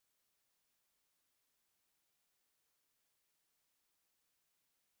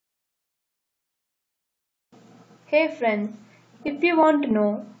Hey friends, if you want to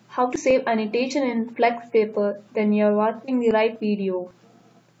know how to save annotation in Flexpaper, then you're watching the right video.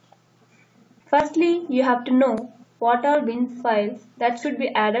 Firstly, you have to know what are bin files that should be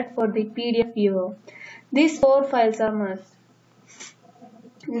added for the PDF viewer. These four files are must.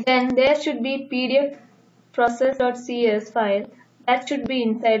 Then there should be PDF process.cs file that should be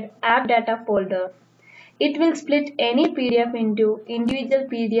inside app data folder. It will split any PDF into individual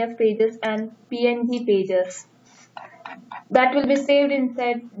PDF pages and PNG pages. That will be saved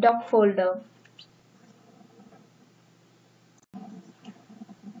inside doc folder.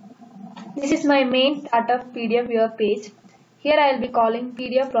 This is my main startup PDF viewer page. Here I will be calling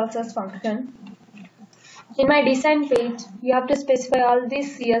PDF process function. In my design page, you have to specify all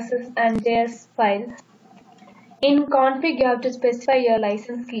these CSS and JS files. In config, you have to specify your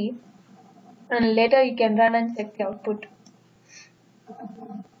license key, and later you can run and check the output.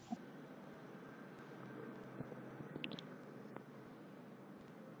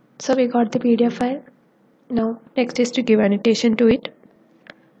 So we got the PDF file. Now next is to give annotation to it.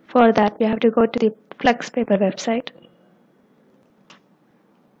 For that we have to go to the Flexpaper website.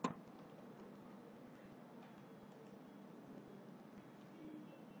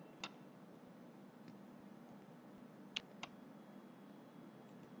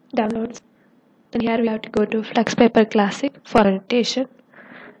 Downloads. And here we have to go to Flexpaper Classic for annotation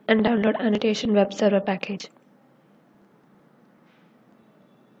and download Annotation web server package.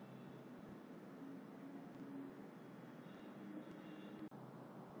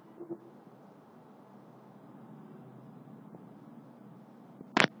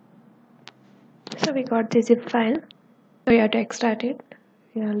 So we got the zip file. We have to extract it.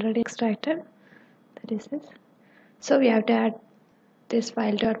 We already extracted. That is this. So we have to add this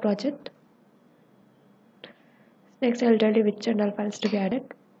file to our project. Next I will tell you which and all files to be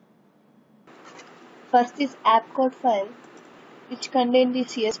added. First is app code file, which contains the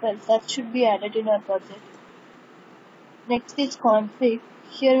CS files that should be added in our project. Next is config.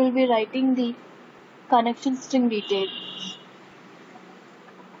 Here we will be writing the connection string details.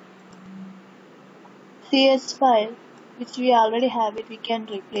 CS file, which we already have it, we can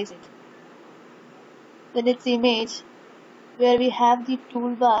replace it. Then it's image, where we have the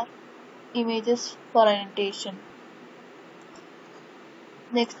toolbar images for annotation.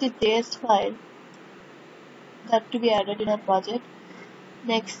 Next is JS file, that to be added in our project.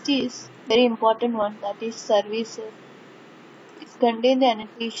 Next is very important one, that is services. It contains the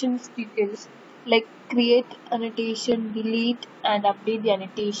annotations details like create annotation, delete and update the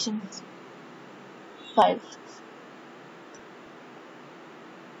annotations files.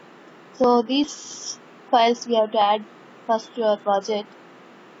 So these files we have to add first to our project.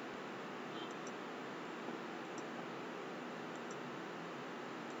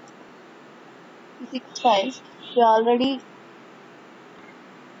 The 6 files we already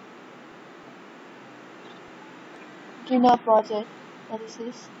in our project. That is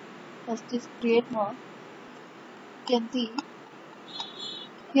first is create now. You can see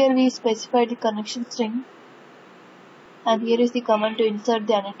here we specify the connection string, and here is the command to insert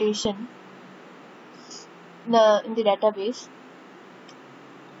the annotation in the database.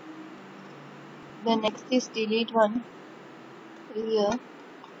 Then next is delete one. Here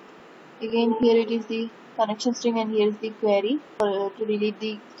again, here it is the connection string and here is the query to delete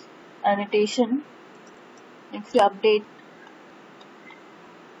the annotation. Next to update,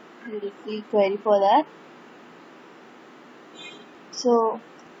 here is the query for that. So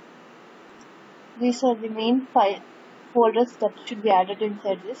these are the main file folders that should be added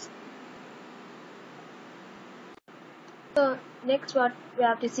inside this. So next what we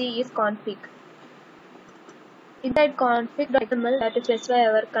have to see is config. Inside config.xml, we have to specify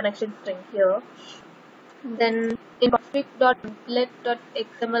our connection string here. Then in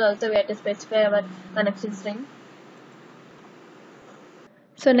config.template.xml also we have to specify our connection string.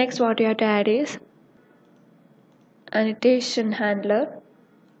 So next what you have to add is annotation handler.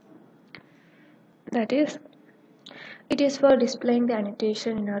 That is, it is for displaying the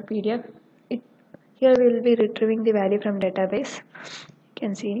annotation in our PDF. Here we will be retrieving the value from database. You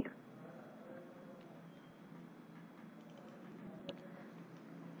can see.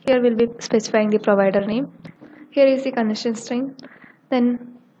 Here we'll be specifying the provider name. Here is the connection string.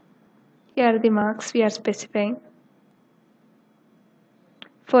 Then here are the marks we are specifying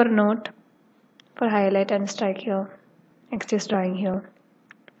for note, for highlight and strike here. Next is drawing here.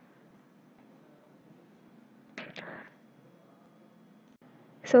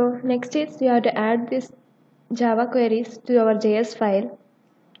 So next is we have to add this Java queries to our JS file.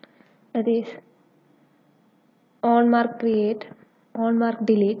 That is onMark create, onMark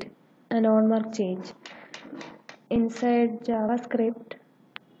delete and onMark change. inside JavaScript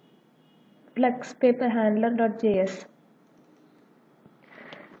Flexpaper handler.js.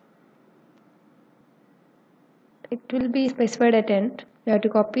 It will be specified at end. You have to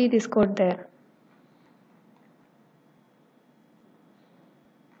copy this code there.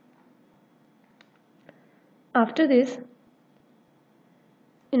 After this,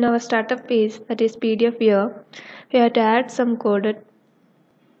 in our startup page, that is PDF here, we have to add some code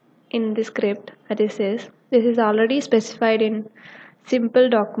in the script. That is this is already specified in simple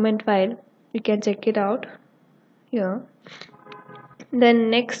document file. You can check it out here. Then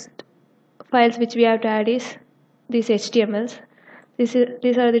next files which we have to add is these HTMLs. These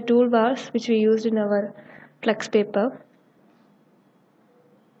are the toolbars which we used in our Flexpaper.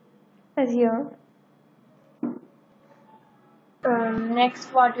 As here.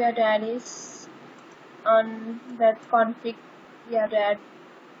 Next, what we have to add is on that config, we have to add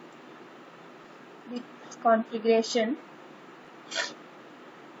this configuration.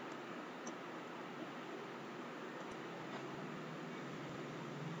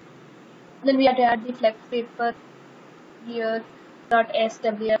 Then we have to add the Flexpaper here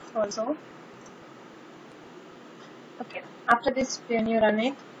 .sws also. Okay. After this, when you run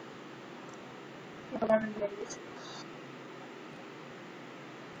it, you run this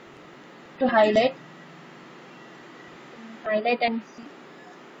to highlight and see.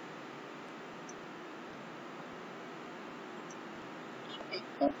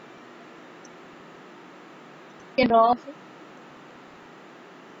 You can draw it.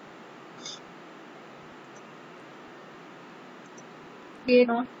 You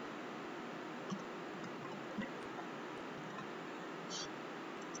know,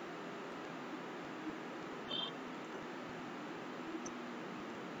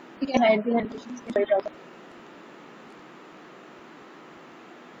 you can hide the annotations.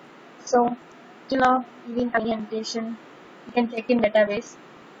 So till now, we didn't have any annotation. You can check in database.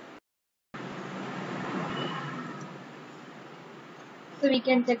 So we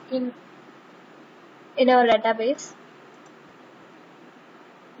can check in our database.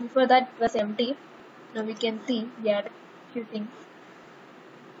 Before that it was empty. Now we can see we added few things.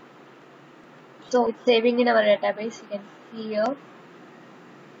 So it's saving in our database. You can see here.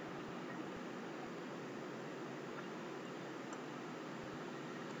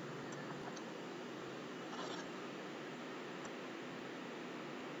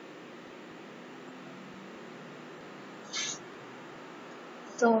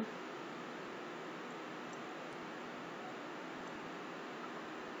 So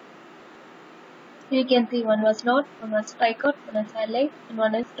you can see one was note, one was strikeout, one was highlight, and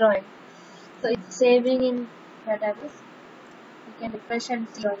one is drawing. So it's saving in database. You can refresh and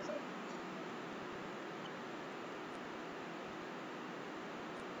see also.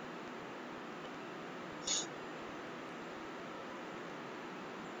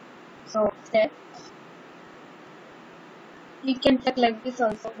 So there. You can check like this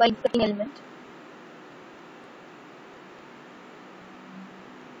also by inserting element.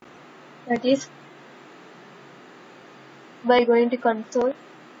 That is by going to console.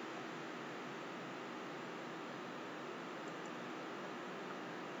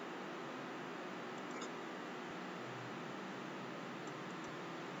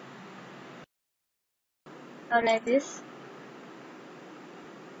 And like this.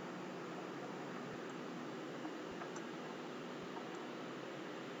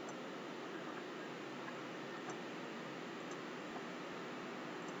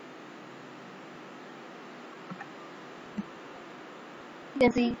 You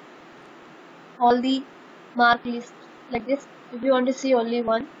can see all the mark list like this. If you want to see only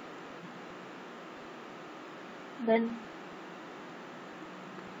one, then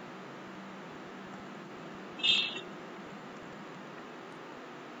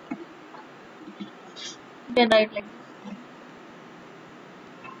you can write like this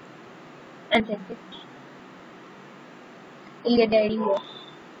and check it. You'll get the ID here.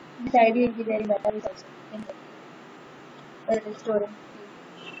 This ID will be there in database also. You can check it. Whether it is stored in.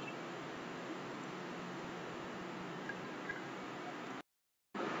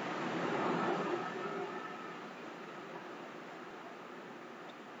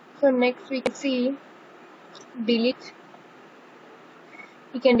 So next we can see delete.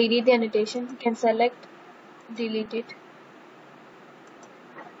 You can delete the annotation. You can select, delete it.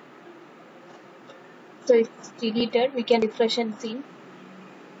 So it's deleted. We can refresh and see.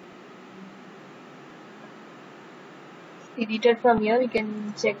 It's deleted from here. We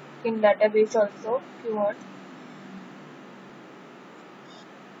can check in database also if you want.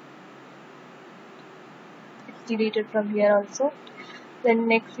 It's deleted from here also. Then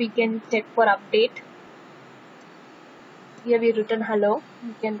next we can check for update. Here we written hello.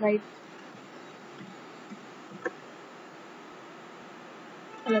 You can write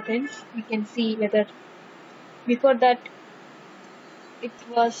hello friends. We can see whether before that it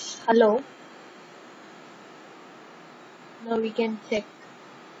was hello. Now we can check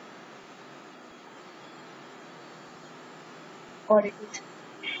or it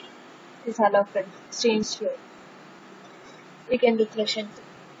is hello friends. It's changed here. We can refresh and see.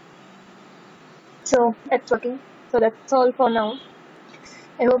 So that's working. So that's all for now.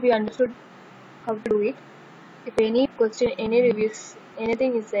 I hope you understood how to do it. If any question, any reviews,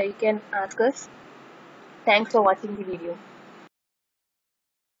 anything is there, you can ask us. Thanks for watching the video.